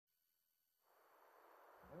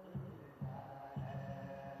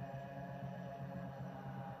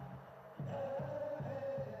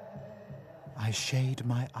I shade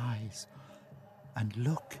my eyes and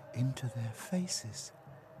look into their faces.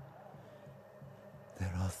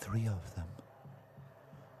 There are 3 of them.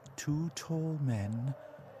 2 tall men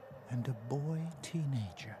and a boy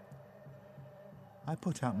teenager. I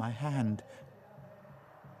put out my hand.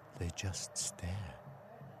 They just stare.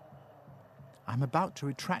 I'm about to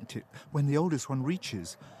retract it when the oldest one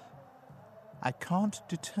reaches. I can't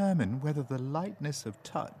determine whether the lightness of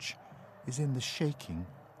touch is in the shaking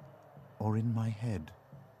or in my head.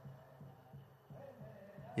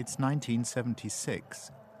 It's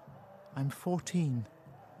 1976. I'm 14.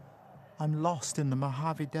 I'm lost in the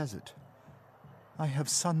Mojave Desert. I have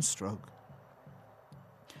sunstroke.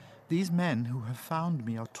 These men who have found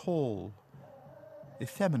me are tall,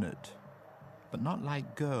 effeminate, but not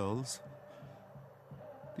like girls.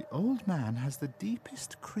 The old man has the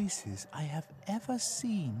deepest creases I have ever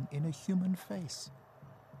seen in a human face.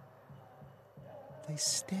 They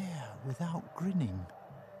stare without grinning.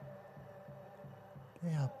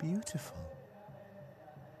 They are beautiful,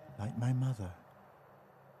 like my mother.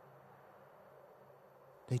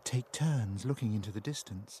 They take turns looking into the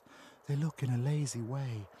distance. They look in a lazy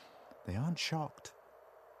way. They aren't shocked,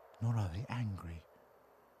 nor are they angry.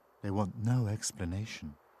 They want no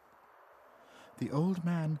explanation. The old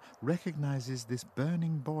man recognizes this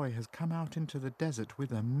burning boy has come out into the desert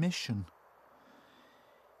with a mission.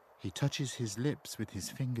 He touches his lips with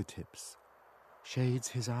his fingertips, shades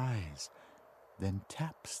his eyes, then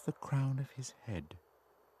taps the crown of his head.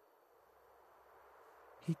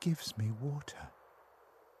 He gives me water.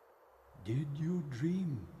 Did you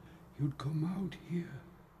dream you'd come out here?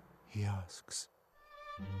 He asks.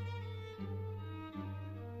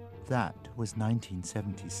 That was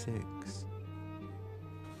 1976.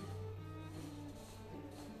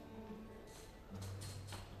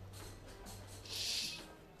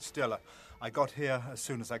 Stella, I got here as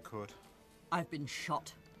soon as I could. I've been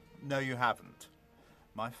shot. No, you haven't.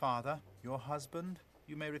 My father, your husband,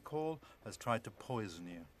 you may recall, has tried to poison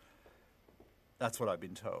you. That's what I've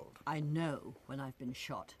been told. I know when I've been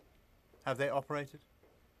shot. Have they operated?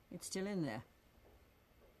 It's still in there.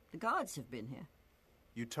 The guards have been here.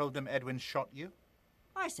 You told them Edwin shot you?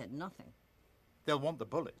 I said nothing. They'll want the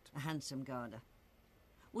bullet. A handsome guarder.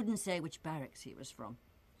 Wouldn't say which barracks he was from.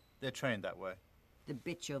 They're trained that way. The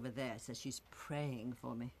bitch over there says she's praying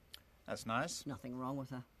for me. That's nice. Nothing wrong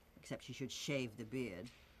with her, except she should shave the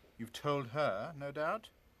beard. You've told her, no doubt?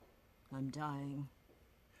 I'm dying.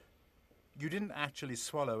 You didn't actually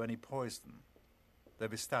swallow any poison.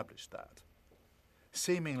 They've established that.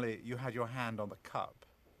 Seemingly, you had your hand on the cup,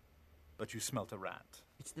 but you smelt a rat.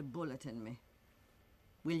 It's the bullet in me.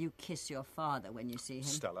 Will you kiss your father when you see him?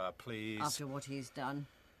 Stella, please. After what he's done.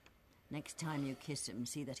 Next time you kiss him,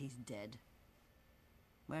 see that he's dead.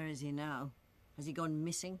 Where is he now? Has he gone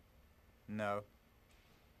missing? No.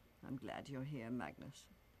 I'm glad you're here, Magnus.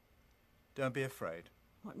 Don't be afraid.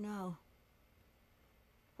 What now?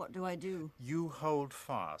 What do I do? You hold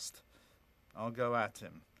fast. I'll go at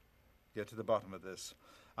him. Get to the bottom of this.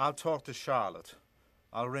 I'll talk to Charlotte.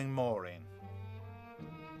 I'll ring Maureen.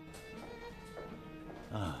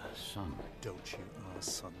 Son. Don't you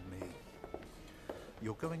son me.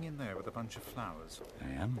 You're going in there with a bunch of flowers.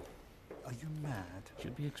 I am. Are you mad?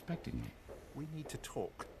 Should be expecting me. We need to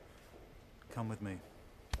talk. Come with me.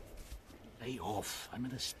 Lay off. I'm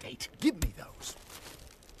in a state. Give me those.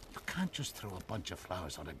 You can't just throw a bunch of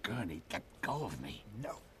flowers on a gurney. Get go of me.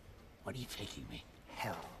 No. Where are you taking me?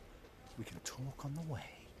 Hell. We can talk on the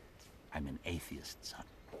way. I'm an atheist, son.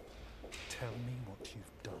 Tell me what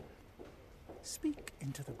you've done. Speak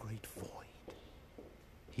into the great void.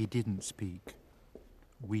 He didn't speak.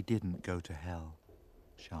 We didn't go to hell,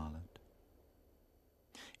 Charlotte.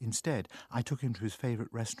 Instead, I took him to his favorite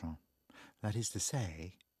restaurant. That is to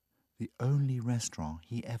say, the only restaurant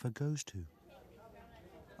he ever goes to.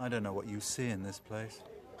 I don't know what you see in this place.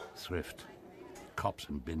 Thrift. Cops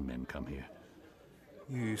and bin men come here.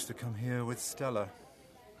 You used to come here with Stella.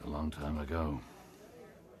 A long time ago.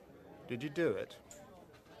 Did you do it?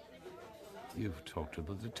 You've talked to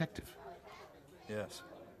the detective. Yes.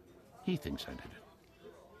 He thinks I did it.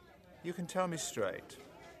 You can tell me straight.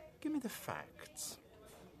 Give me the facts.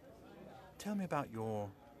 Tell me about your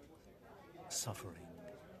suffering.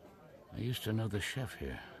 I used to know the chef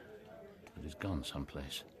here, but he's gone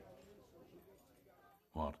someplace.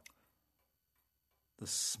 What? The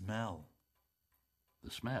smell. The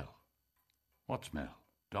smell? What smell?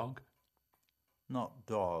 Dog? Not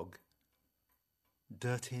dog.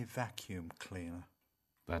 Dirty vacuum cleaner.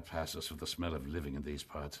 That passes for the smell of living in these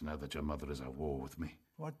parts now that your mother is at war with me.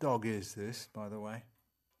 What dog is this, by the way?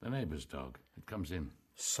 The neighbor's dog. It comes in.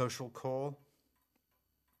 Social call?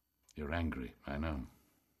 You're angry, I know.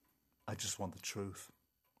 I just want the truth.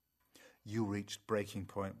 You reached breaking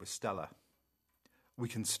point with Stella. We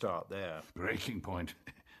can start there. Breaking point?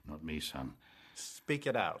 Not me, son. Speak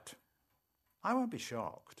it out. I won't be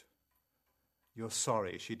shocked. You're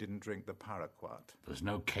sorry she didn't drink the paraquat. There's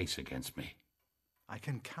no case against me. I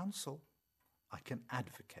can counsel. I can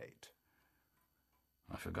advocate.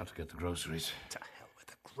 I forgot to get the groceries. To hell with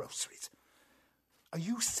the groceries. Are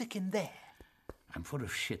you sick in there? I'm full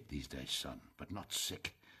of shit these days, son, but not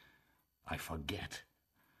sick. I forget.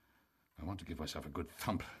 I want to give myself a good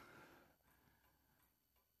thump.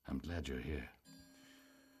 I'm glad you're here.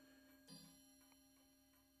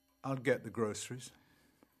 I'll get the groceries.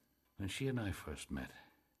 When she and I first met,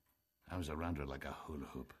 I was around her like a hula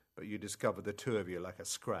hoop. But you discovered the two of you like a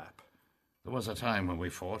scrap. There was a time when we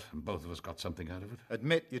fought, and both of us got something out of it.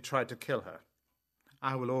 Admit you tried to kill her.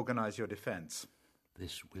 I will organize your defense.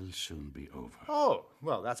 This will soon be over. Oh,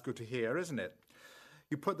 well, that's good to hear, isn't it?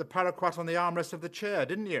 You put the paraquat on the armrest of the chair,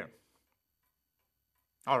 didn't you?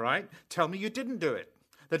 All right, tell me you didn't do it.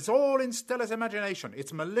 That it's all in Stella's imagination.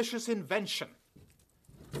 It's malicious invention.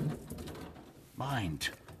 Mind.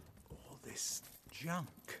 All this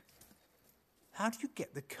junk. How do you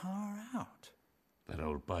get the car out? That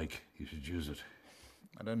old bike. You should use it.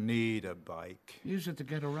 I don't need a bike. Use it to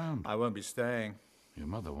get around. I won't be staying. Your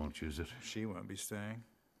mother won't use it. She won't be staying.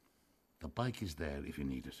 The bike is there if you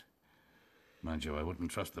need it. Mind you, I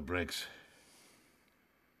wouldn't trust the brakes.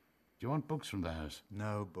 Do you want books from the house?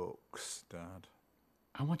 No books, Dad.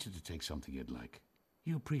 I want you to take something you'd like.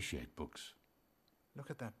 You appreciate books. Look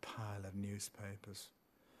at that pile of newspapers.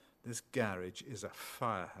 This garage is a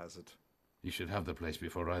fire hazard. You should have the place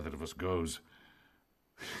before either of us goes.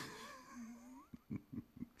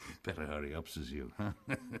 Better hurry up, says you, huh?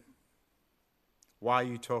 Why are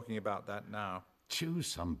you talking about that now? Choose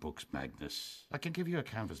some books, Magnus. I can give you a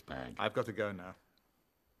canvas bag. I've got to go now.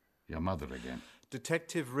 Your mother again.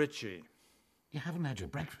 Detective Ritchie. You haven't had your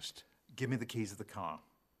breakfast. Give me the keys of the car.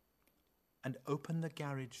 And open the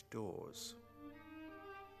garage doors.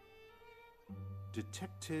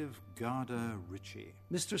 Detective Garda Ritchie.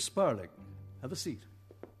 Mr. Sparling, have a seat.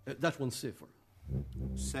 That one's safer.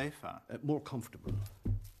 Safer? More comfortable.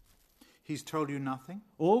 He's told you nothing?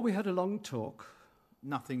 Oh, we had a long talk.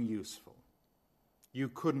 Nothing useful. You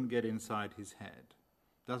couldn't get inside his head.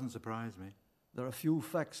 Doesn't surprise me. There are few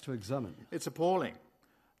facts to examine. It's appalling.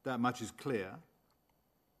 That much is clear.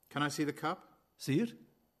 Can I see the cup? See it?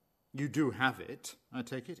 You do have it, I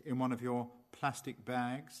take it, in one of your plastic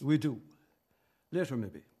bags? We do. Later,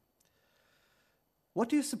 maybe. What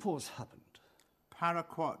do you suppose happened?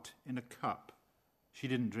 Paraquat in a cup. She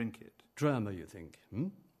didn't drink it. Drama, you think?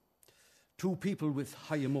 Two people with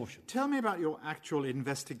high emotion. Tell me about your actual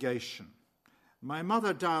investigation. My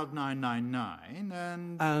mother dialed 999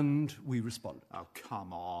 and... And we responded. Oh,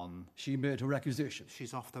 come on. She made her accusation.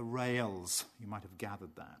 She's off the rails. You might have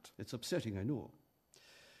gathered that. It's upsetting, I know.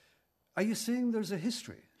 Are you saying there's a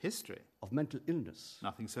history? History? Of mental illness?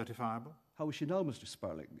 Nothing certifiable? How is she now, Mr.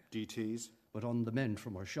 Sparling? DTs? But on the mend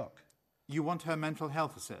from her shock. You want her mental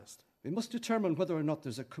health assessed? We must determine whether or not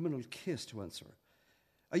there's a criminal case to answer.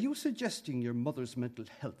 Are you suggesting your mother's mental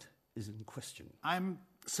health is in question? I'm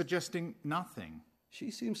suggesting nothing. She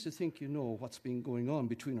seems to think you know what's been going on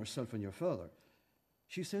between herself and your father.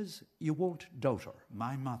 She says you won't doubt her.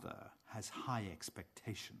 My mother has high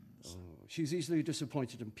expectations. Oh, she's easily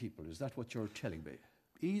disappointed in people. Is that what you're telling me?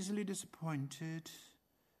 Easily disappointed?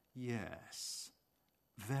 Yes.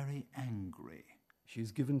 Very angry.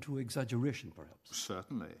 She's given to exaggeration, perhaps?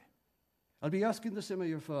 Certainly. I'll be asking the same of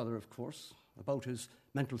your father, of course, about his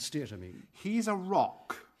mental state, I mean. He's a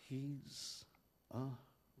rock. He's a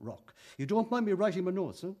rock. You don't mind me writing my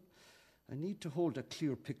notes, huh? I need to hold a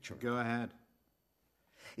clear picture. Go ahead.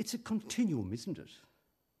 It's a continuum, isn't it?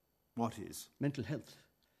 What is? Mental health.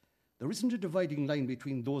 There isn't a dividing line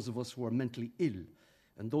between those of us who are mentally ill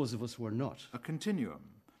and those of us who are not. A continuum.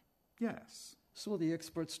 Yes. So the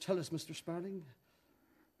experts tell us, Mr. Sparling.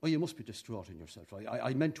 Oh, you must be distraught in yourself.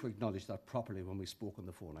 I meant to acknowledge that properly when we spoke on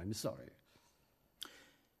the phone. I'm sorry.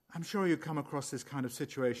 I'm sure you come across this kind of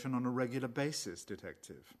situation on a regular basis,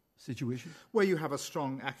 Detective. Situation? Where you have a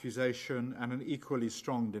strong accusation and an equally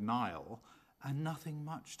strong denial and nothing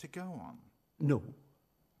much to go on. No.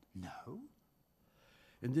 No?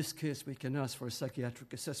 In this case, we can ask for a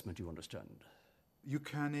psychiatric assessment, you understand. You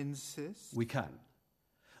can insist? We can.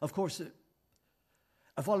 Of course,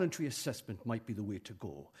 a voluntary assessment might be the way to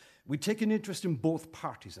go. We take an interest in both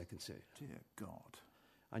parties, I can say. Dear God.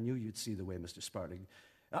 I knew you'd see the way, Mr. Sparling.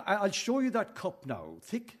 I'll show you that cup now.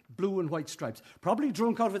 Thick blue and white stripes. Probably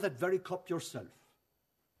drunk out of that very cup yourself.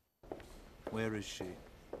 Where is she?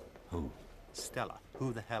 Who? Stella.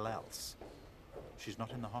 Who the hell else? She's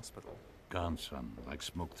not in the hospital. Gone, son, like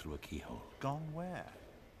smoke through a keyhole. Gone where?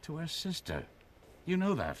 To her sister. You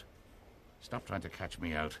know that. Stop trying to catch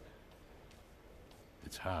me out.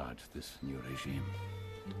 It's hard, this new regime.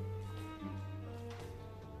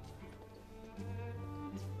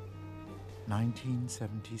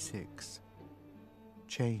 "1976.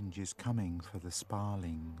 Change is coming for the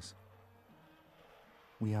Sparlings.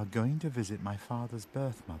 We are going to visit my father's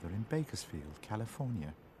birth mother in Bakersfield,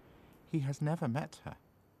 California. He has never met her.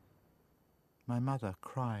 My mother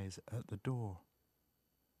cries at the door.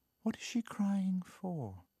 What is she crying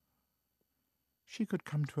for? She could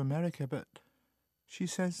come to America, but she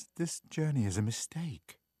says this journey is a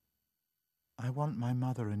mistake. I want my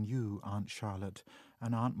mother and you, Aunt Charlotte,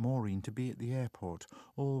 and Aunt Maureen to be at the airport,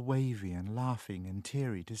 all wavy and laughing and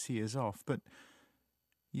teary to see us off, but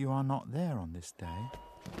you are not there on this day.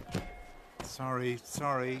 Sorry.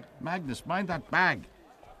 Magnus, mind that bag.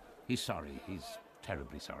 He's sorry. He's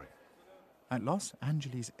terribly sorry. At Los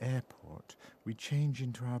Angeles Airport, we change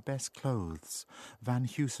into our best clothes. Van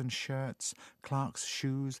Heusen shirts, Clark's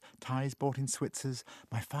shoes, ties bought in Switzer's.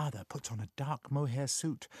 My father puts on a dark mohair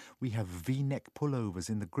suit. We have V-neck pullovers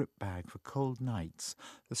in the grip bag for cold nights.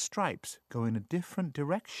 The stripes go in a different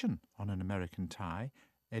direction on an American tie,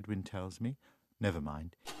 Edwin tells me. Never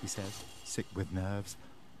mind, he says, sick with nerves.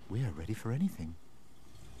 We are ready for anything.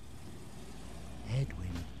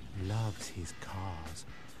 Edwin loves his cars.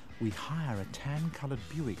 We hire a tan-coloured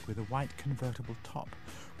Buick with a white convertible top.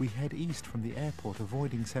 We head east from the airport,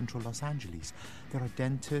 avoiding central Los Angeles. There are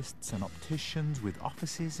dentists and opticians with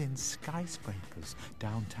offices in skyscrapers.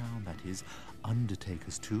 Downtown, that is.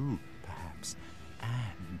 Undertakers too, perhaps.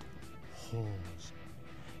 And whores.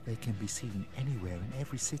 They can be seen anywhere in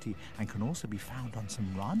every city and can also be found on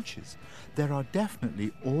some ranches. There are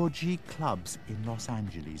definitely orgy clubs in Los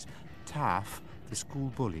Angeles. Taff, the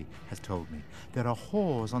school bully, has told me. There are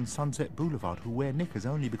whores on Sunset Boulevard who wear knickers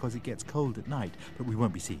only because it gets cold at night, but we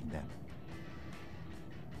won't be seeing them.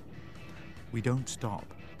 We don't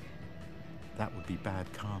stop. That would be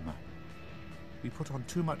bad karma. We put on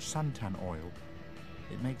too much suntan oil.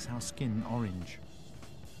 It makes our skin orange.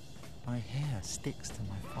 My hair sticks to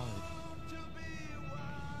my forehead.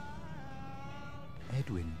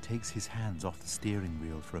 Edwin takes his hands off the steering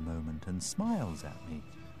wheel for a moment and smiles at me.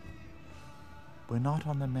 We're not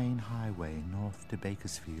on the main highway north to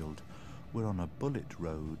Bakersfield. We're on a bullet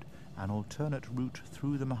road, an alternate route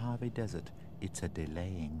through the Mojave Desert. It's a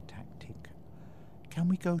delaying tactic. Can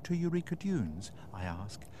we go to Eureka Dunes? I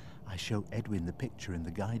ask. I show Edwin the picture in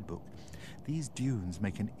the guidebook. These dunes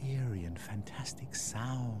make an eerie and fantastic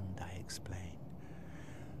sound, I explain.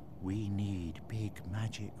 We need big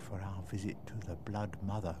magic for our visit to the Blood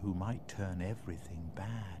Mother who might turn everything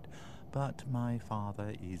bad. But my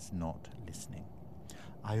father is not listening.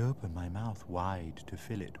 I open my mouth wide to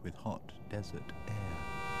fill it with hot desert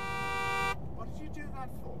air. What did you do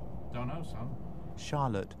that for? Don't know, son.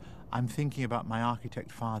 Charlotte, I'm thinking about my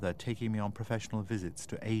architect father taking me on professional visits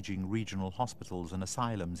to aging regional hospitals and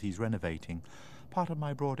asylums he's renovating. Part of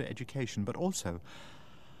my broader education, but also,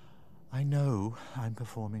 I know I'm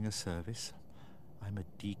performing a service. I'm a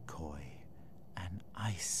decoy, an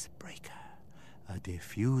icebreaker, a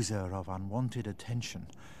diffuser of unwanted attention.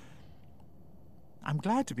 I'm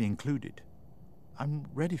glad to be included. I'm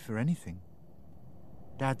ready for anything.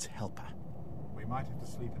 Dad's helper. We might have to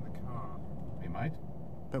sleep in the car. We might.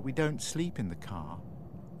 But we don't sleep in the car.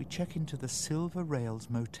 We check into the Silver Rails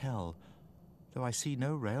Motel, though I see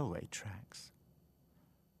no railway tracks.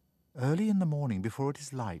 Early in the morning, before it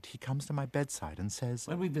is light, he comes to my bedside and says,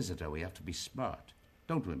 When we visit her, we have to be smart.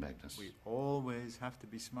 Don't we, Magnus? We always have to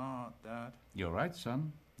be smart, Dad. You're right,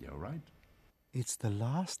 son. You're right. It's the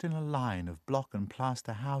last in a line of block and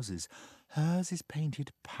plaster houses. Hers is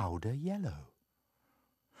painted powder yellow.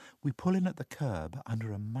 We pull in at the curb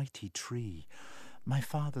under a mighty tree. My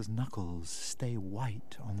father's knuckles stay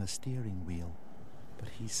white on the steering wheel, but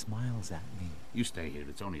he smiles at me. You stay here.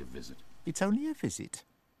 It's only a visit. It's only a visit?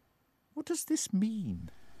 What does this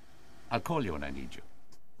mean? I'll call you when I need you.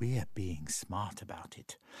 We're being smart about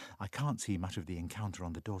it. I can't see much of the encounter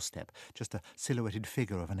on the doorstep, just a silhouetted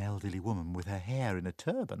figure of an elderly woman with her hair in a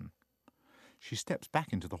turban. She steps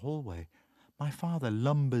back into the hallway. My father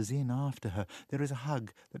lumbers in after her. There is a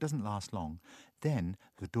hug that doesn't last long. Then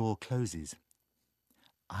the door closes.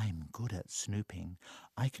 I'm good at snooping.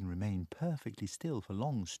 I can remain perfectly still for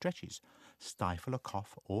long stretches, stifle a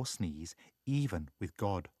cough or sneeze, even with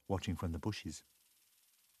God watching from the bushes.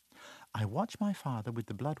 I watch my father with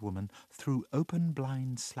the blood woman through open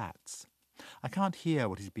blind slats. I can't hear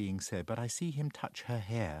what is being said, but I see him touch her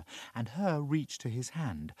hair, and her reach to his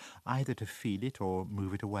hand, either to feel it or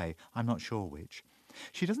move it away. I'm not sure which.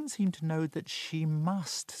 She doesn't seem to know that she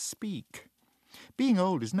must speak. Being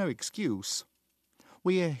old is no excuse.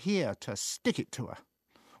 We're here to stick it to her.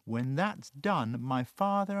 When that's done, my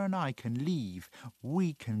father and I can leave.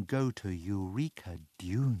 We can go to Eureka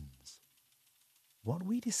Dunes. What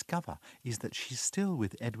we discover is that she's still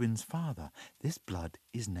with Edwin's father. This blood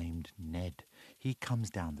is named Ned. He comes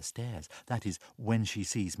down the stairs. That is, when she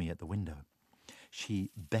sees me at the window.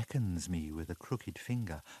 She beckons me with a crooked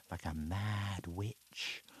finger like a mad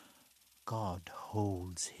witch. God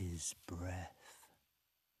holds his breath.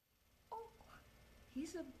 Oh,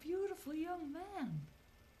 he's a beautiful young man.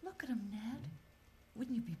 Look at him, Ned.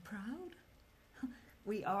 Wouldn't you be proud?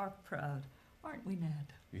 We are proud, aren't we,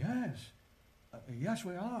 Ned? Yes. Yes,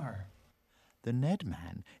 we are. The Ned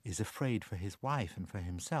man is afraid for his wife and for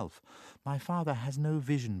himself. My father has no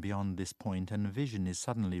vision beyond this point, and vision is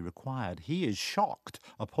suddenly required. He is shocked,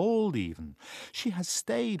 appalled even. She has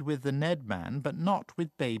stayed with the Ned man, but not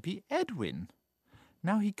with baby Edwin.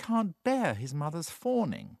 Now he can't bear his mother's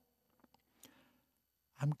fawning.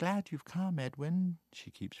 I'm glad you've come, Edwin,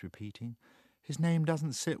 she keeps repeating. His name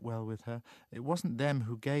doesn't sit well with her. It wasn't them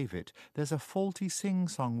who gave it. There's a faulty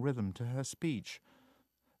sing-song rhythm to her speech.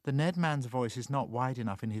 The Ned man's voice is not wide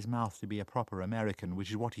enough in his mouth to be a proper American,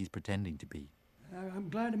 which is what he's pretending to be. I'm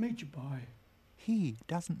glad to meet you, boy. He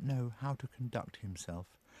doesn't know how to conduct himself.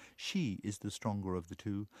 She is the stronger of the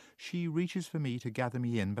two. She reaches for me to gather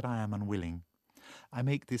me in, but I am unwilling. I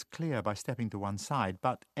make this clear by stepping to one side,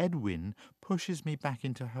 but Edwin pushes me back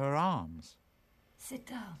into her arms. Sit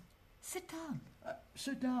down. Sit down.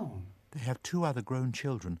 Sit down. They have two other grown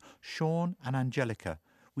children, Sean and Angelica.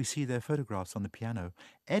 We see their photographs on the piano.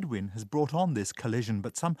 Edwin has brought on this collision,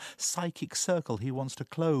 but some psychic circle he wants to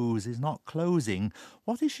close is not closing.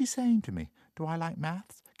 What is she saying to me? Do I like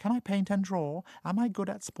maths? Can I paint and draw? Am I good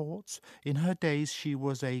at sports? In her days she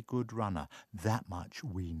was a good runner. That much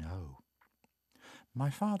we know. My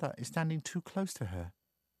father is standing too close to her.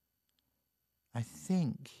 I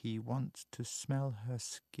think he wants to smell her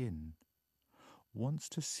skin, wants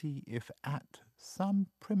to see if at some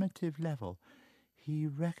primitive level he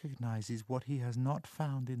recognizes what he has not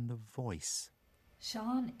found in the voice.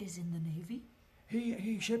 Sean is in the Navy?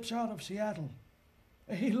 He ships out of Seattle.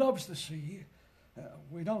 He loves the sea.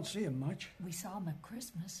 We don't see him much. We saw him at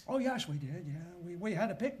Christmas. Oh, yes, we did, yeah. We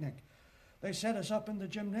had a picnic. They set us up in the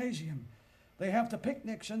gymnasium. They have the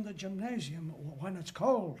picnics in the gymnasium when it's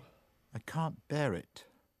cold. I can't bear it.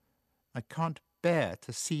 I can't bear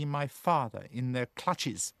to see my father in their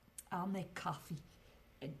clutches. I'll make coffee.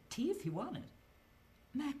 Tea if you want it.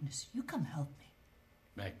 Magnus, you come help me.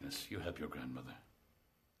 Magnus, you help your grandmother.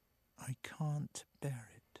 I can't bear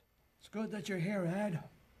it. It's good that you're here, Ed.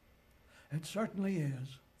 It certainly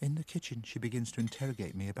is. In the kitchen, she begins to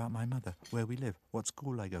interrogate me about my mother, where we live, what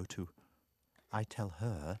school I go to. I tell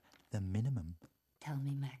her the minimum. Tell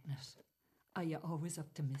me, Magnus, are you always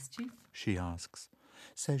up to mischief? She asks.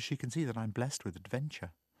 Says she can see that I'm blessed with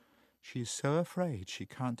adventure. She is so afraid she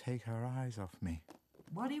can't take her eyes off me.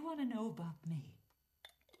 What do you want to know about me?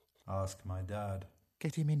 Ask my dad.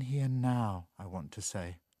 Get him in here now, I want to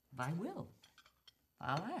say. I will.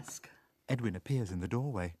 I'll ask. Edwin appears in the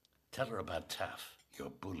doorway. Tell her about Taff, your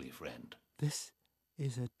bully friend. This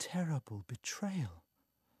is a terrible betrayal.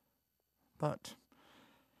 But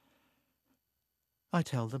I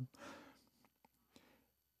tell them.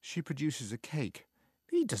 She produces a cake.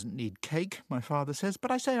 He doesn't need cake, my father says,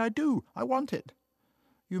 but I say I do. I want it.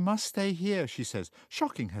 You must stay here, she says,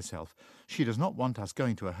 shocking herself. She does not want us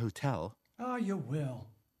going to a hotel. Ah, you will.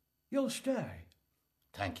 You'll stay.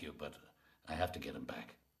 Thank you, but I have to get him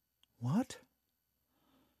back. What?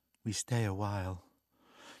 We stay a while.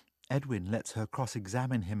 Edwin lets her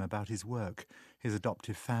cross-examine him about his work, his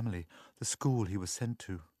adoptive family, the school he was sent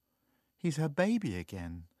to. He's her baby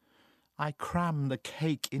again. I cram the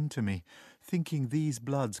cake into me, thinking these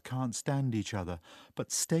bloods can't stand each other,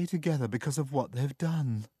 but stay together because of what they've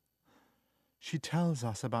done. She tells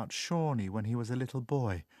us about Shawnee when he was a little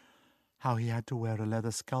boy, how he had to wear a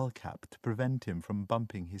leather skull cap to prevent him from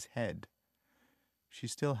bumping his head. She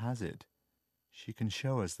still has it. She can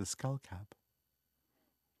show us the skull cap.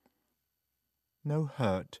 No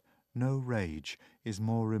hurt, no rage is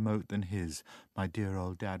more remote than his, my dear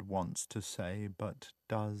old dad wants to say, but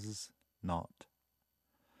does not.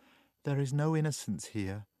 There is no innocence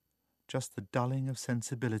here, just the dulling of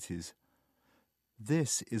sensibilities.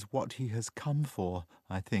 This is what he has come for,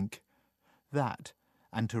 I think. That,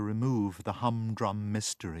 and to remove the humdrum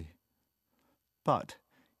mystery. But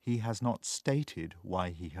he has not stated why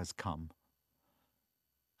he has come.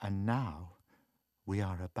 And now we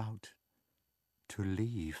are about to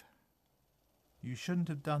leave. You shouldn't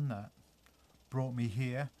have done that. Brought me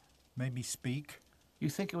here, made me speak. You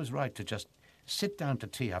think it was right to just sit down to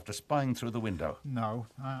tea after spying through the window? No,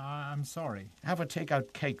 I'm sorry. Have a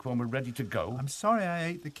take-out cake when we're ready to go? I'm sorry I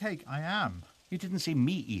ate the cake. I am. You didn't see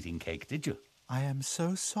me eating cake, did you? I am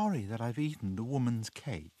so sorry that I've eaten the woman's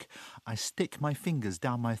cake. I stick my fingers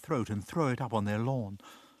down my throat and throw it up on their lawn.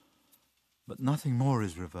 But nothing more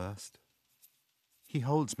is reversed. He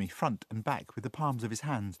holds me front and back with the palms of his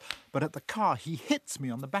hands, but at the car he hits me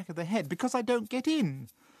on the back of the head because I don't get in.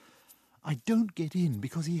 I don't get in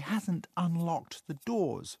because he hasn't unlocked the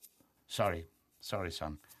doors. Sorry,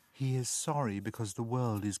 son. He is sorry because the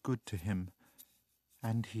world is good to him,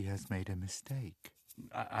 and he has made a mistake.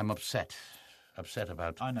 I'm upset. Upset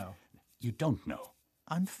about... I know. You don't know.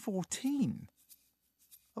 I'm 14.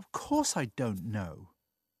 Of course I don't know.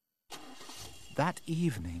 That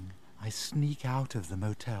evening, I sneak out of the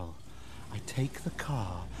motel. I take the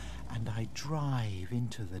car and I drive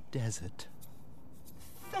into the desert.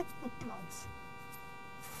 Feck the bloods.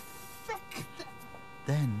 Feck them.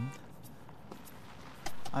 Then,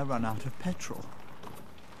 I run out of petrol.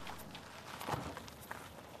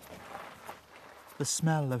 The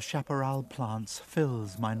smell of chaparral plants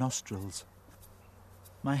fills my nostrils.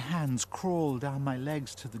 My hands crawl down my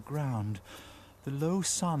legs to the ground. The low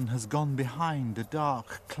sun has gone behind a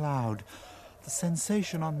dark cloud. The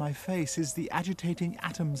sensation on my face is the agitating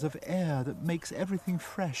atoms of air that makes everything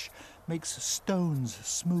fresh, makes stones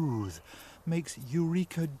smooth, makes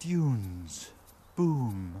eureka dunes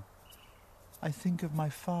boom. I think of my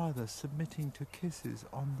father submitting to kisses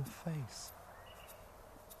on the face.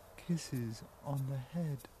 Kisses on the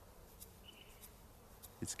head.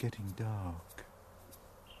 It's getting dark.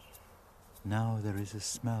 Now there is a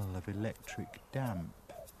smell of electric damp.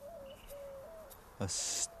 A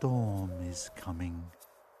storm is coming.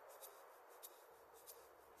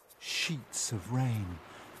 Sheets of rain,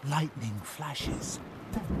 lightning flashes.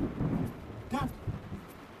 Dad!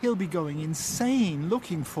 He'll be going insane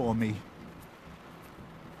looking for me.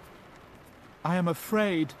 I am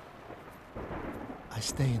afraid. I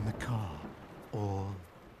stay in the car all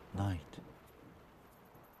night.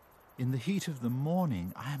 In the heat of the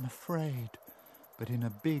morning, I am afraid, but in a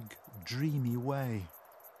big, dreamy way.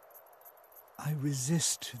 I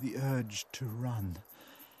resist the urge to run.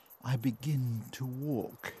 I begin to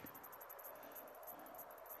walk.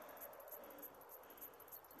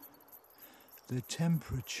 The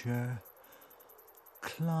temperature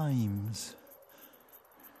climbs.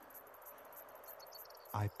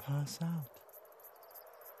 I pass out.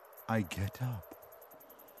 I get up.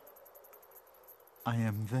 I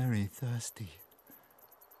am very thirsty.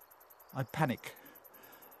 I panic.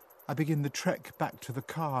 I begin the trek back to the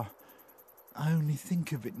car. I only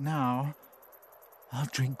think of it now. I'll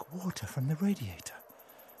drink water from the radiator,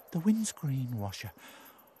 the windscreen washer.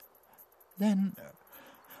 Then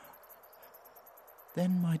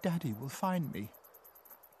my daddy will find me.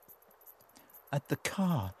 At the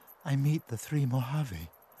car, I meet the three Mojave.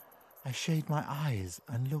 I shade my eyes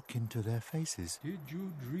and look into their faces. Did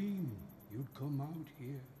you dream you'd come out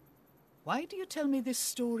here? Why do you tell me this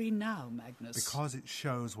story now, Magnus? Because it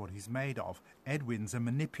shows what he's made of. Edwin's a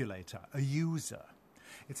manipulator, a user.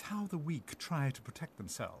 It's how the weak try to protect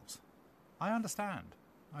themselves. I understand.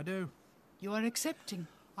 I do. You are accepting.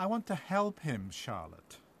 I want to help him,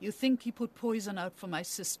 Charlotte. You think he put poison out for my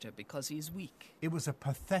sister because he's weak? It was a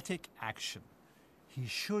pathetic action. He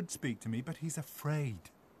should speak to me, but he's afraid.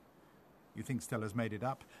 You think Stella's made it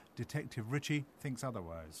up. Detective Ritchie thinks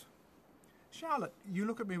otherwise. Charlotte, you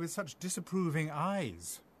look at me with such disapproving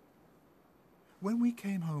eyes. When we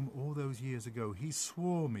came home all those years ago, he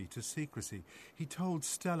swore me to secrecy. He told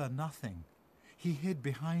Stella nothing. He hid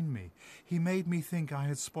behind me. He made me think I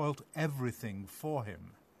had spoilt everything for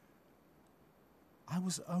him. I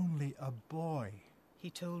was only a boy. He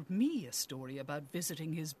told me a story about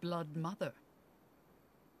visiting his blood mother.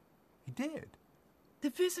 He did? The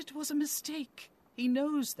visit was a mistake. He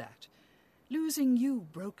knows that. Losing you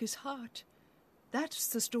broke his heart. That's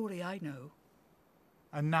the story I know.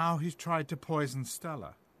 And now he's tried to poison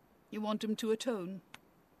Stella. You want him to atone?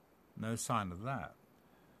 No sign of that.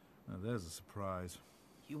 Now, there's a surprise.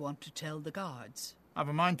 You want to tell the guards? I've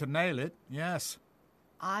a mind to nail it, yes.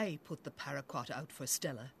 I put the paraquat out for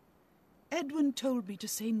Stella. Edwin told me to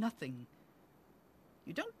say nothing.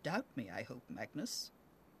 You don't doubt me, I hope, Magnus.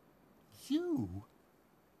 You?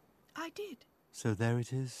 I did. So there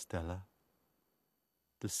it is, Stella.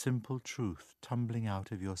 The simple truth tumbling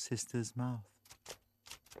out of your sister's mouth.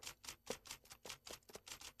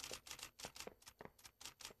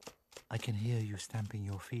 I can hear you stamping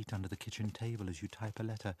your feet under the kitchen table as you type a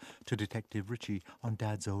letter to Detective Ritchie on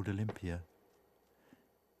Dad's old Olympia.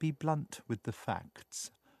 Be blunt with the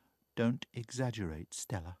facts. Don't exaggerate,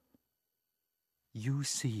 Stella. You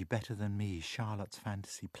see better than me Charlotte's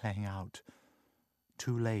fantasy playing out.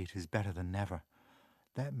 Too late is better than never.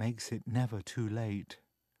 That makes it never too late.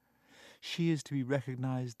 She is to be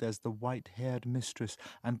recognized as the white-haired mistress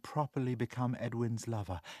and properly become Edwin's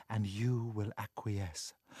lover, and you will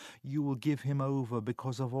acquiesce. You will give him over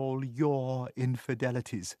because of all your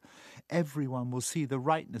infidelities. Everyone will see the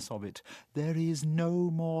rightness of it. There is no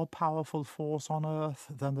more powerful force on earth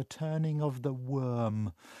than the turning of the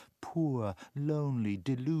worm. Poor, lonely,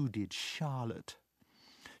 deluded Charlotte.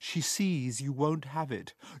 She sees you won't have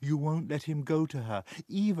it. You won't let him go to her,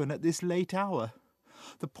 even at this late hour.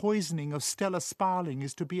 The poisoning of Stella Sparling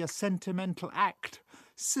is to be a sentimental act,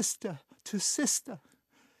 sister to sister.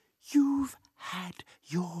 You've had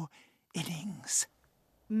your innings.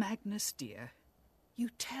 Magnus, dear, you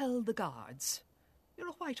tell the guards. You're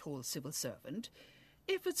a Whitehall civil servant.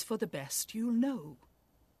 If it's for the best, you'll know.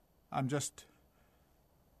 I'm just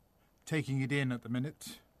taking it in at the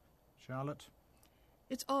minute, Charlotte.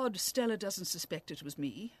 It's odd Stella doesn't suspect it was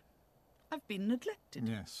me. I've been neglected.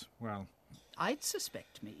 Yes, well, I'd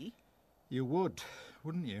suspect me. you would,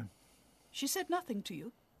 wouldn't you? She said nothing to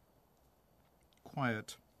you.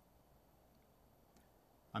 Quiet.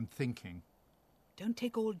 I'm thinking. Don't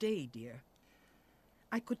take all day, dear.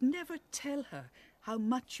 I could never tell her how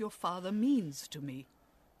much your father means to me.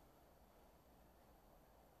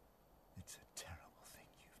 It's a terrible thing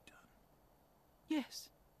you've done. Yes,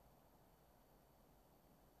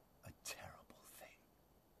 A terrible thing.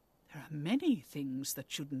 there are many things that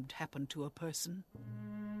shouldn't happen to a person.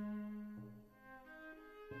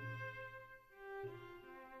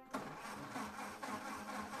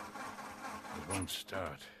 It won't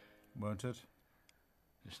start. Won't it?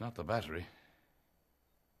 It's not the battery.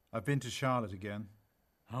 I've been to Charlotte again.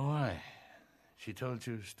 Oh, why? She told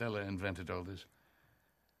you Stella invented all this?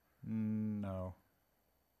 No.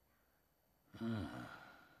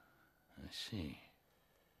 I see.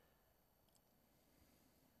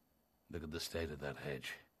 Look at the state of that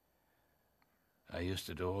hedge. I used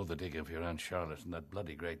to do all the digging for your Aunt Charlotte in that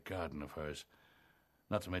bloody great garden of hers.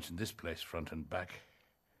 Not to mention this place, front and back.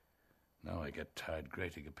 Now I get tired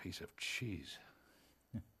grating a piece of cheese.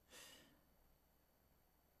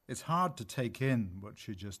 It's hard to take in what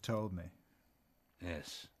she just told me.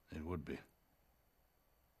 Yes, it would be.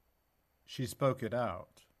 She spoke it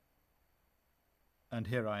out. And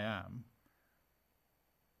here I am.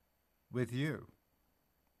 With you.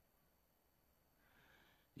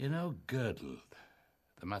 You know Gödel,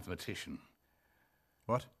 the mathematician.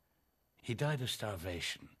 What? He died of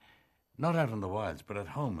starvation. Not out in the wilds, but at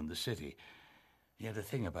home in the city. He had a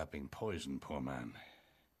thing about being poisoned, poor man.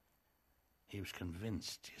 He was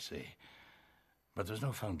convinced, you see. But there was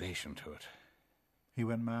no foundation to it. He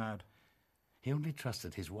went mad. He only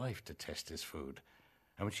trusted his wife to test his food.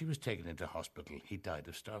 And when she was taken into hospital, he died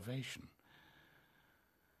of starvation.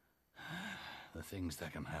 The things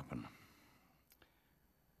that can happen.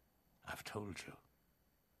 I've told you.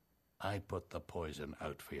 I put the poison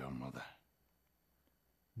out for your mother.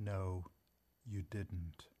 No, you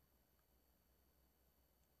didn't.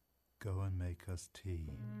 Go and make us tea.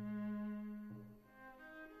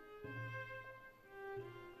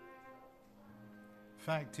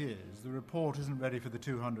 Fact is, the report isn't ready for the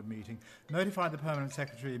 200 meeting. Notify the permanent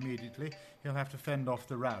secretary immediately. He'll have to fend off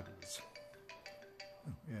the rowdies.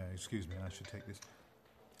 Oh, yeah, excuse me, I should take this.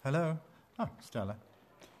 Hello? Oh, Stella.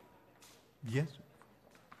 Yes?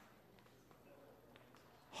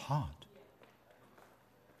 Hard.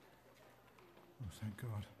 Oh, thank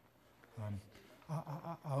God.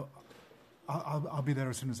 I'll be there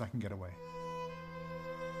as soon as I can get away.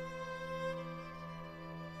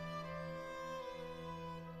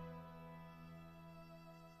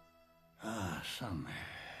 Ah, son.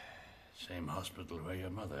 Same hospital where your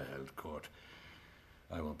mother held court.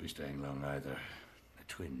 I won't be staying long either. A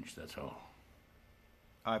twinge, that's all.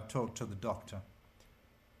 I've talked to the doctor.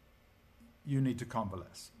 You need to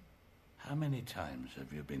convalesce. How many times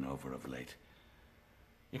have you been over of late?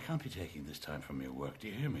 You can't be taking this time from your work, do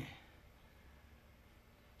you hear me?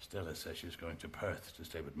 Stella says she's going to Perth to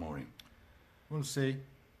stay with Maureen. We'll see.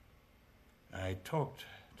 I talked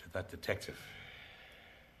to that detective.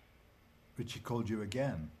 Ritchie called you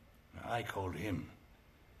again. I called him.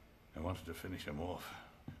 I wanted to finish him off.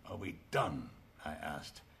 Are we done? I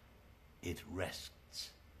asked. It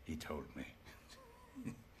rests, he told me.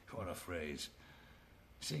 What a phrase.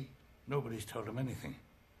 See, nobody's told him anything.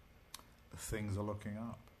 Things are looking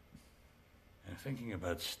up. I'm thinking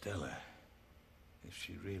about Stella. If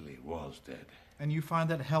she really was dead. And you find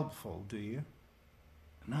that helpful, do you?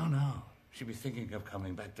 No. She'd be thinking of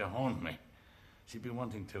coming back to haunt me. She'd be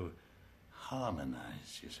wanting to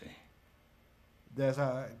harmonize, you see. There's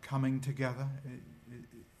a coming together?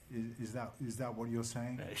 Is that what you're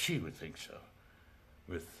saying? She would think so,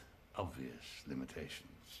 with obvious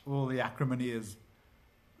limitations. All the acrimony is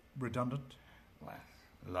redundant? Well,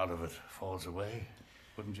 a lot of it falls away,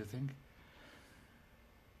 wouldn't you think?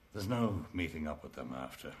 There's no meeting up with them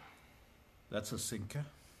after. That's a sinker.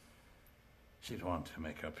 She'd want to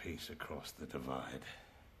make her peace across the divide.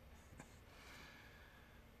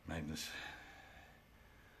 Magnus,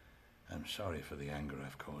 I'm sorry for the anger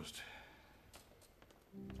I've caused.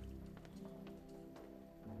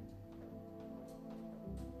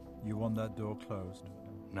 You want that door closed?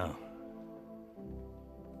 No.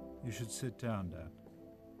 You should sit down, Dad.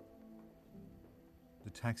 The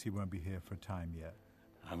taxi won't be here for a time yet.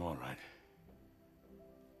 I'm all right.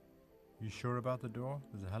 You sure about the door?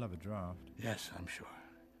 There's a hell of a draft. Yes, I'm sure.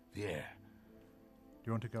 The air. Do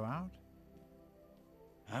you want to go out?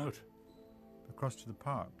 Out? Across to the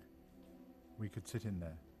park. We could sit in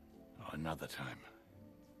there. Oh, another time.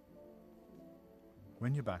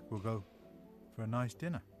 When you're back, we'll go for a nice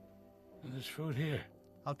dinner. There's food here.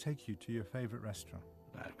 I'll take you to your favourite restaurant.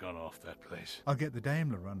 I've gone off that place. I'll get the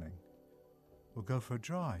Daimler running. We'll go for a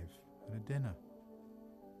drive and a dinner.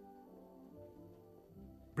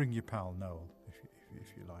 Bring your pal Noel,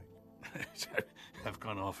 if you like. I've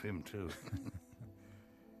gone off him too.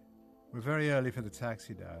 We're very early for the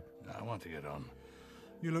taxi, Dad. I want to get on.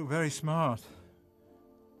 You look very smart.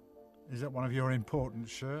 Is that one of your important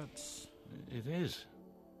shirts? It is.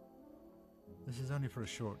 This is only for a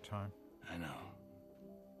short time. I know.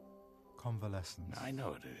 Convalescence. I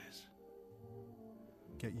know it is.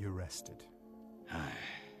 Get you rested. Aye.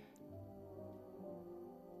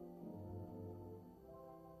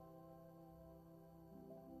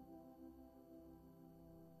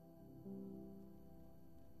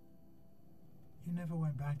 You never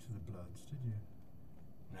went back to the Bloods, did you?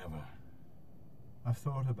 Never. I've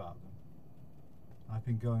thought about them. I've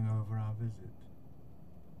been going over our visit.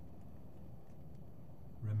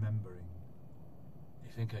 Remembering.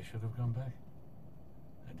 You think I should have gone back?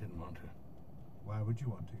 I didn't want to. Why would you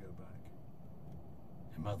want to go back?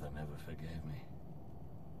 Your mother never forgave me.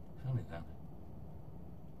 It's only that.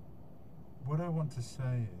 What I want to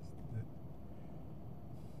say is that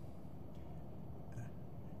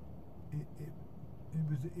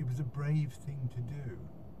it was a brave thing to do.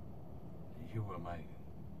 You were my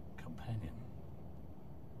companion.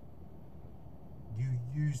 You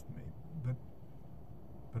used me,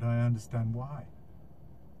 but I understand why.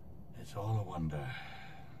 It's all a wonder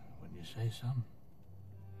when you say so.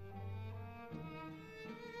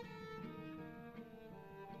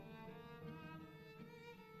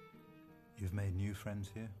 You've made new friends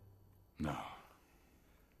here? No.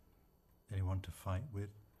 Anyone to fight with?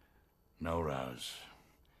 No rows.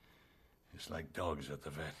 It's like dogs at the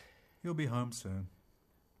vet. You'll be home soon.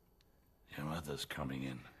 Your mother's coming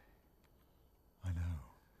in. I know.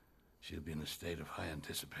 She'll be in a state of high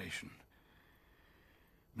anticipation.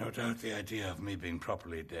 No doubt the idea of me being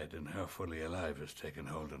properly dead and her fully alive has taken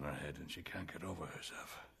hold in her head, and she can't get over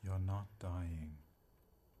herself. You're not dying.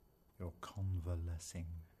 You're convalescing.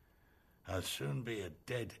 I'll soon be a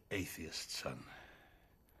dead atheist, son.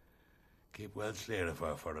 Keep well clear of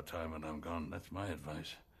her for a time when I'm gone. That's my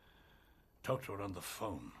advice. Talk to her on the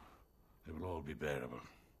phone. It will all be bearable.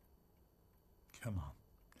 Come on.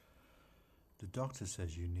 The doctor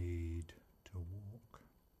says you need to walk.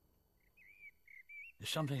 If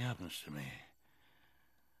something happens to me,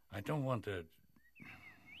 I don't want to...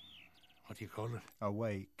 What do you call it?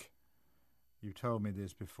 Awake. You told me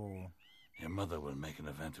this before. Your mother will make an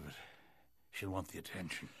event of it. She'll want the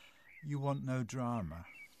attention. You want no drama.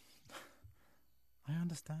 I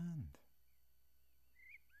understand.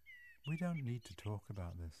 We don't need to talk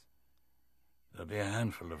about this. There'll be a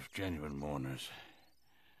handful of genuine mourners.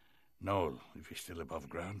 Noel, if he's still above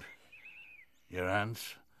ground. Your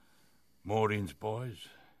aunts. Maureen's boys.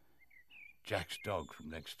 Jack's dog from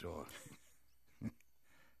next door.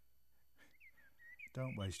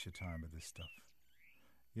 Don't waste your time with this stuff.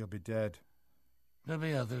 You'll be dead. There'll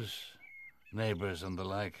be others. Neighbours and the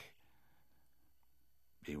like.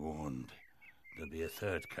 Be warned. There'll be a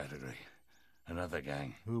third category. Another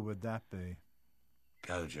gang. Who would that be?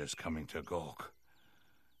 Gougers coming to gawk.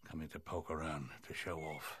 Coming to poke around, to show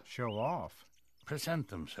off. Show off? Present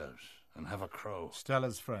themselves and have a crow.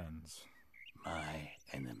 Stella's friends. My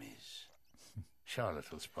enemies.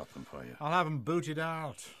 Charlotte will spot them for you. I'll have them booted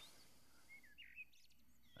out.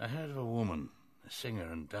 I heard of a woman, a singer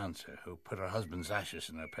and dancer, who put her husband's ashes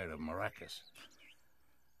in a pair of maracas.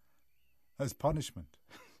 As punishment.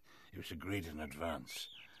 It was agreed in advance.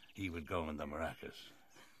 He would go in the maracas.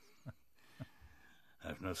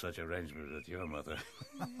 I've no such arrangement with your mother.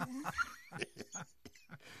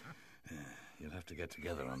 You'll have to get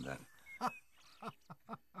together on that.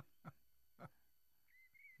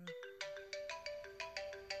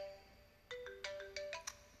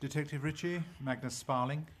 Detective Ritchie, Magnus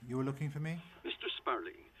Sparling, you were looking for me? Mr.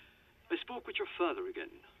 Sparling, I spoke with your father again.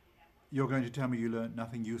 You're going to tell me you learnt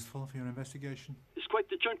nothing useful for your investigation? He's quite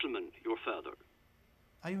the gentleman, your father.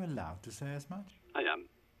 Are you allowed to say as much? I am.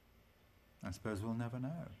 I suppose we'll never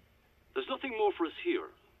know. There's nothing more for us here.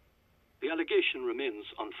 The allegation remains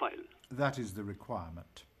on file. That is the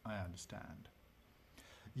requirement, I understand.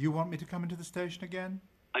 You want me to come into the station again?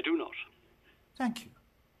 I do not. Thank you,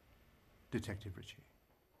 Detective Ritchie.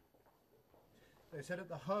 They said at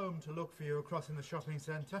the home to look for you across in the shopping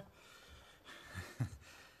centre.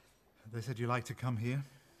 They said you like to come here.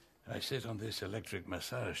 I sit on this electric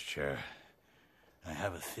massage chair. I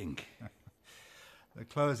have a think. They're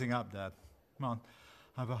closing up, Dad. Come on,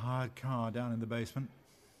 I have a hired car down in the basement.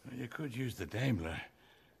 Well, you could use the Daimler.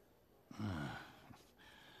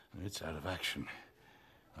 It's out of action,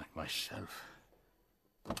 like myself.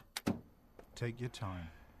 Take your time.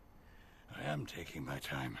 I am taking my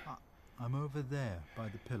time. I'm over there by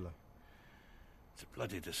the pillar. It's a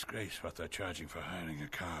bloody disgrace what they're charging for hiring a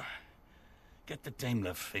car. Get the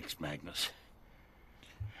Daimler fixed, Magnus.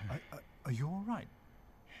 Are you all right?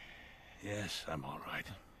 Yes, I'm all right.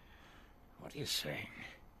 What are you saying?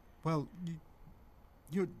 Well,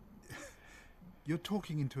 you're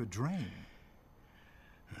talking into a drain.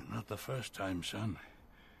 Not the first time, son.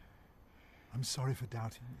 I'm sorry for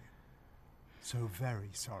doubting you. So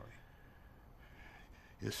very sorry.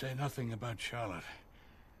 You say nothing about Charlotte.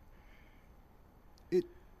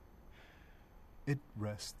 It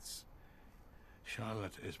rests.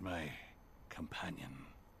 Charlotte is my companion.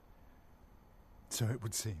 So it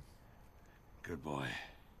would seem. Good boy.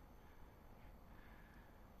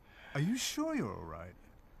 Are you sure you're all right?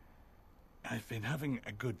 I've been having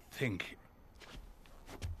a good think.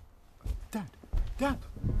 Dad!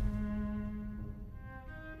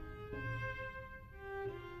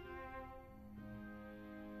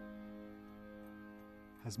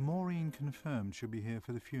 Has Maureen confirmed she'll be here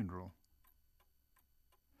for the funeral?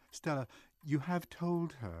 Stella, you have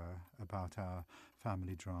told her about our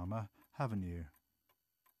family drama, haven't you?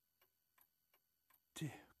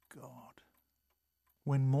 Dear God.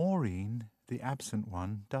 When Maureen, the absent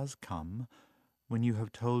one, does come, when you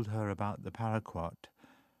have told her about the paraquat,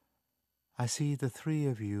 I see the three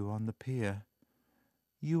of you on the pier,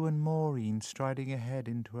 you and Maureen striding ahead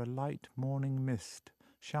into a light morning mist,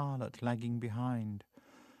 Charlotte lagging behind.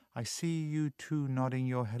 I see you two nodding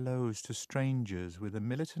your hellos to strangers with a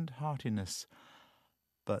militant heartiness,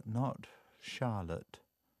 but not Charlotte.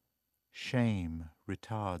 Shame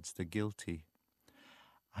retards the guilty.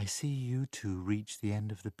 I see you two reach the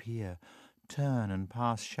end of the pier, turn and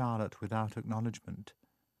pass Charlotte without acknowledgement.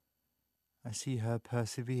 I see her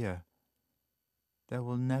persevere. There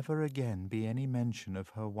will never again be any mention of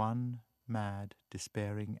her one mad,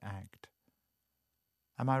 despairing act.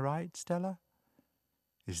 Am I right, Stella?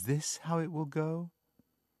 Is this how it will go?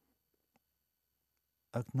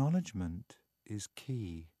 Acknowledgement is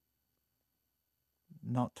key,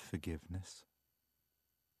 not forgiveness.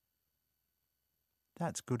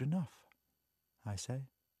 That's good enough, I say.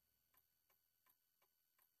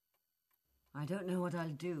 I don't know what I'll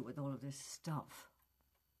do with all of this stuff.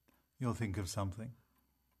 You'll think of something.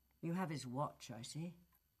 You have his watch, I see.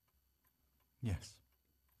 Yes.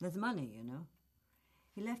 There's money, you know.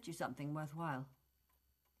 He left you something worthwhile.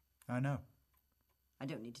 I know. I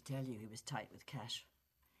don't need to tell you he was tight with cash.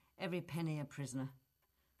 Every penny a prisoner.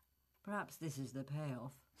 Perhaps this is the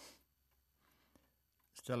payoff.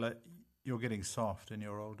 Stella, you're getting soft in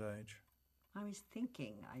your old age. I was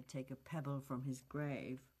thinking I'd take a pebble from his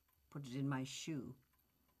grave, put it in my shoe.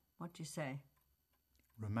 What do you say?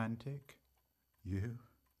 Romantic? You?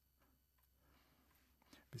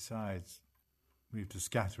 Besides, we have to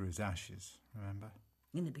scatter his ashes, remember?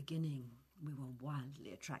 In the beginning, we were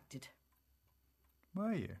wildly attracted.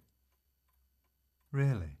 Were you?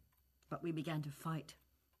 Really? But we began to fight.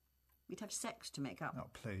 We'd have sex to make up. Oh,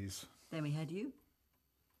 please. Then we had you.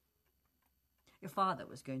 Your father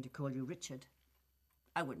was going to call you Richard.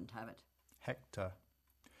 I wouldn't have it. Hector.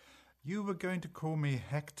 You were going to call me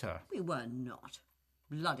Hector. We were not.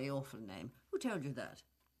 Bloody awful name. Who told you that?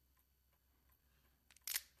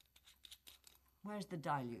 Where's the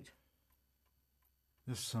dilute?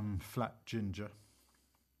 There's some flat ginger.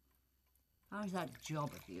 How's that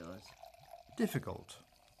job of yours? Difficult.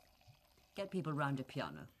 Get people round a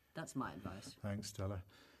piano. That's my advice. Thanks, Stella.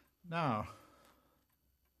 Now,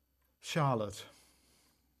 Charlotte.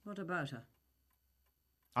 What about her?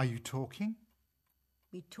 Are you talking?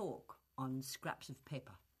 We talk on scraps of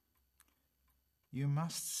paper. You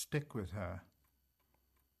must stick with her,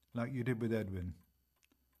 like you did with Edwin.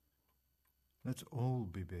 Let's all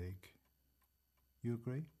be big. You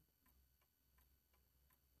agree?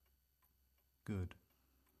 Good.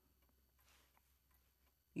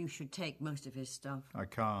 You should take most of his stuff. I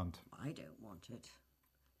can't. I don't want it.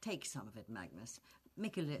 Take some of it, Magnus.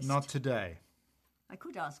 Make a list. Not today. I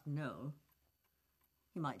could ask Noel.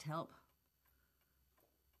 He might help.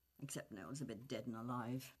 Except Noel's a bit dead and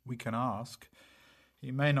alive. We can ask.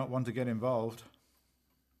 He may not want to get involved.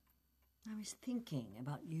 I was thinking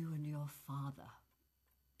about you and your father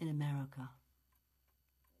in America.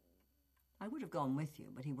 I would have gone with you,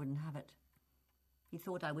 but he wouldn't have it. He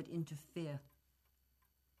thought I would interfere.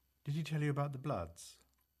 Did he tell you about the Bloods?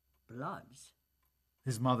 Bloods?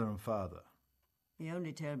 His mother and father. He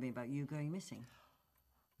only told me about you going missing.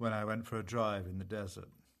 When I went for a drive in the desert.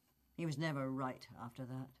 He was never right after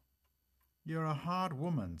that. You're a hard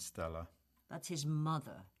woman, Stella. That's his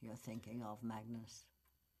mother you're thinking of, Magnus.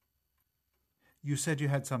 You said you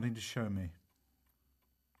had something to show me.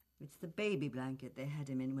 It's the baby blanket they had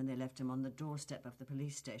him in when they left him on the doorstep of the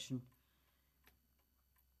police station.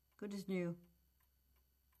 Good as new.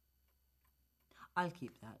 I'll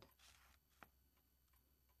keep that.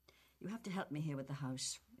 You have to help me here with the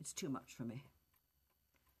house. It's too much for me.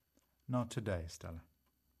 Not today, Stella.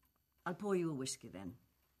 I'll pour you a whiskey then.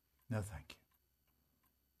 No, thank you.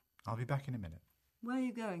 I'll be back in a minute. Where are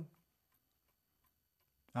you going?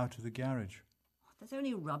 Out to the garage. There's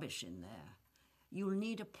only rubbish in there. You'll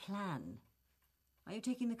need a plan. Are you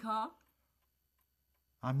taking the car?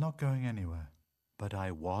 I'm not going anywhere, but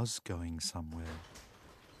I was going somewhere.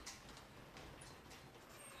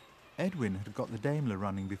 Edwin had got the Daimler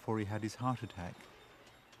running before he had his heart attack.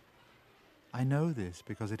 I know this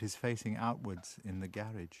because it is facing outwards in the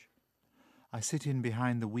garage. I sit in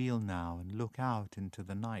behind the wheel now and look out into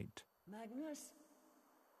the night. Magnus?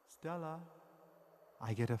 Stella?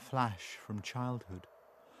 I get a flash from childhood.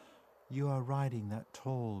 You are riding that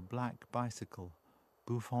tall black bicycle,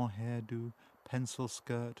 bouffant hairdo, pencil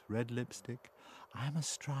skirt, red lipstick. I am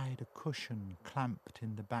astride a cushion clamped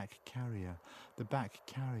in the back carrier. The back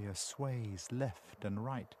carrier sways left and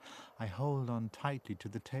right. I hold on tightly to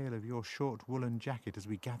the tail of your short woolen jacket as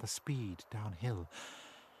we gather speed downhill.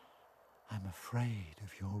 I'm afraid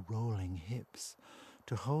of your rolling hips.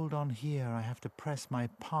 To hold on here, I have to press my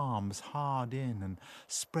palms hard in and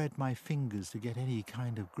spread my fingers to get any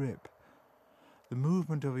kind of grip. The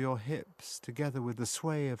movement of your hips, together with the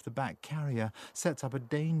sway of the back carrier, sets up a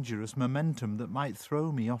dangerous momentum that might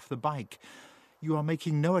throw me off the bike. You are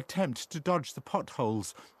making no attempt to dodge the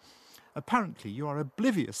potholes. Apparently, you are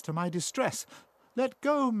oblivious to my distress. Let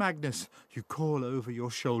go, Magnus, you call over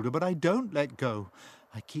your shoulder, but I don't let go.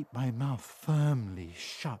 I keep my mouth firmly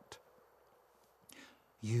shut.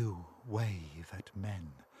 You wave at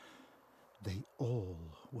men. They all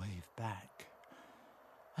wave back.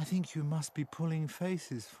 I think you must be pulling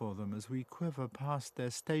faces for them as we quiver past their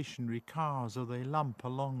stationary cars or they lump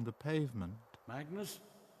along the pavement. Magnus?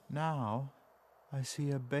 Now, I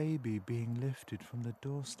see a baby being lifted from the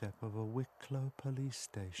doorstep of a Wicklow police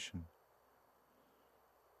station.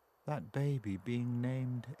 That baby being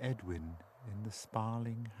named Edwin in the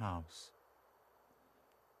Sparling house.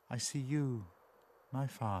 I see you, my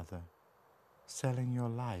father, selling your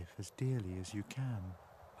life as dearly as you can.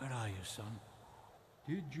 Where are you, son?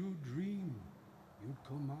 Did you dream you'd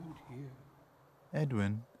come out here?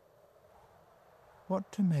 Edwin,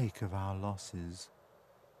 what to make of our losses?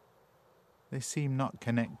 They seem not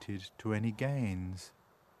connected to any gains.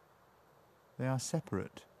 They are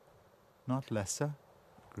separate, not lesser,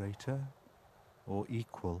 greater, or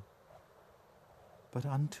equal, but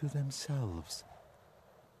unto themselves.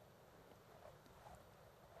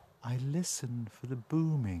 I listen for the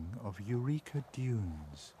booming of Eureka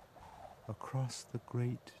dunes across the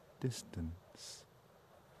great distance.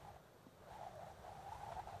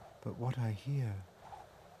 But what I hear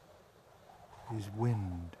is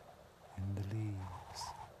wind in the leaves.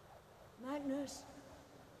 Magnus?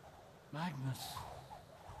 Magnus?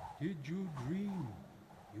 Did you dream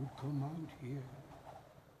you'd come out here?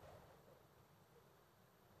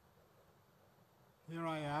 Here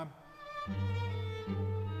I am.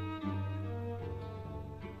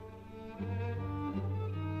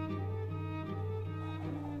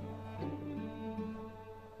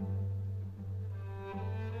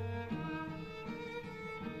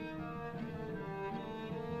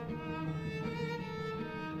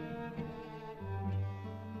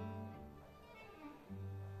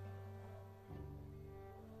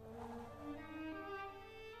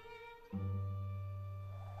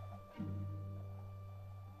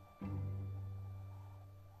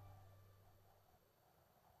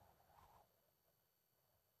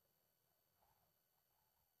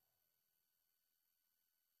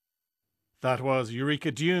 That was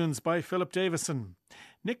Eureka Dunes by Philip Davison.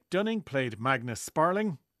 Nick Dunning played Magnus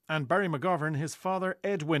Sparling and Barry McGovern his father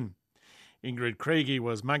Edwin. Ingrid Craigie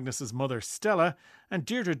was Magnus's mother Stella and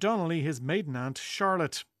Deirdre Donnelly his maiden aunt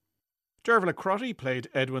Charlotte. Dervla Crotty played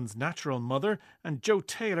Edwin's natural mother and Joe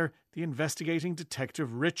Taylor the investigating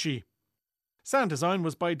detective Richie. Sound design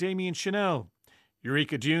was by Damien Chanel.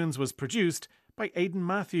 Eureka Dunes was produced by Aidan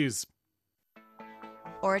Matthews.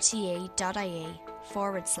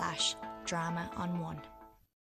 rte.ie/drama on one.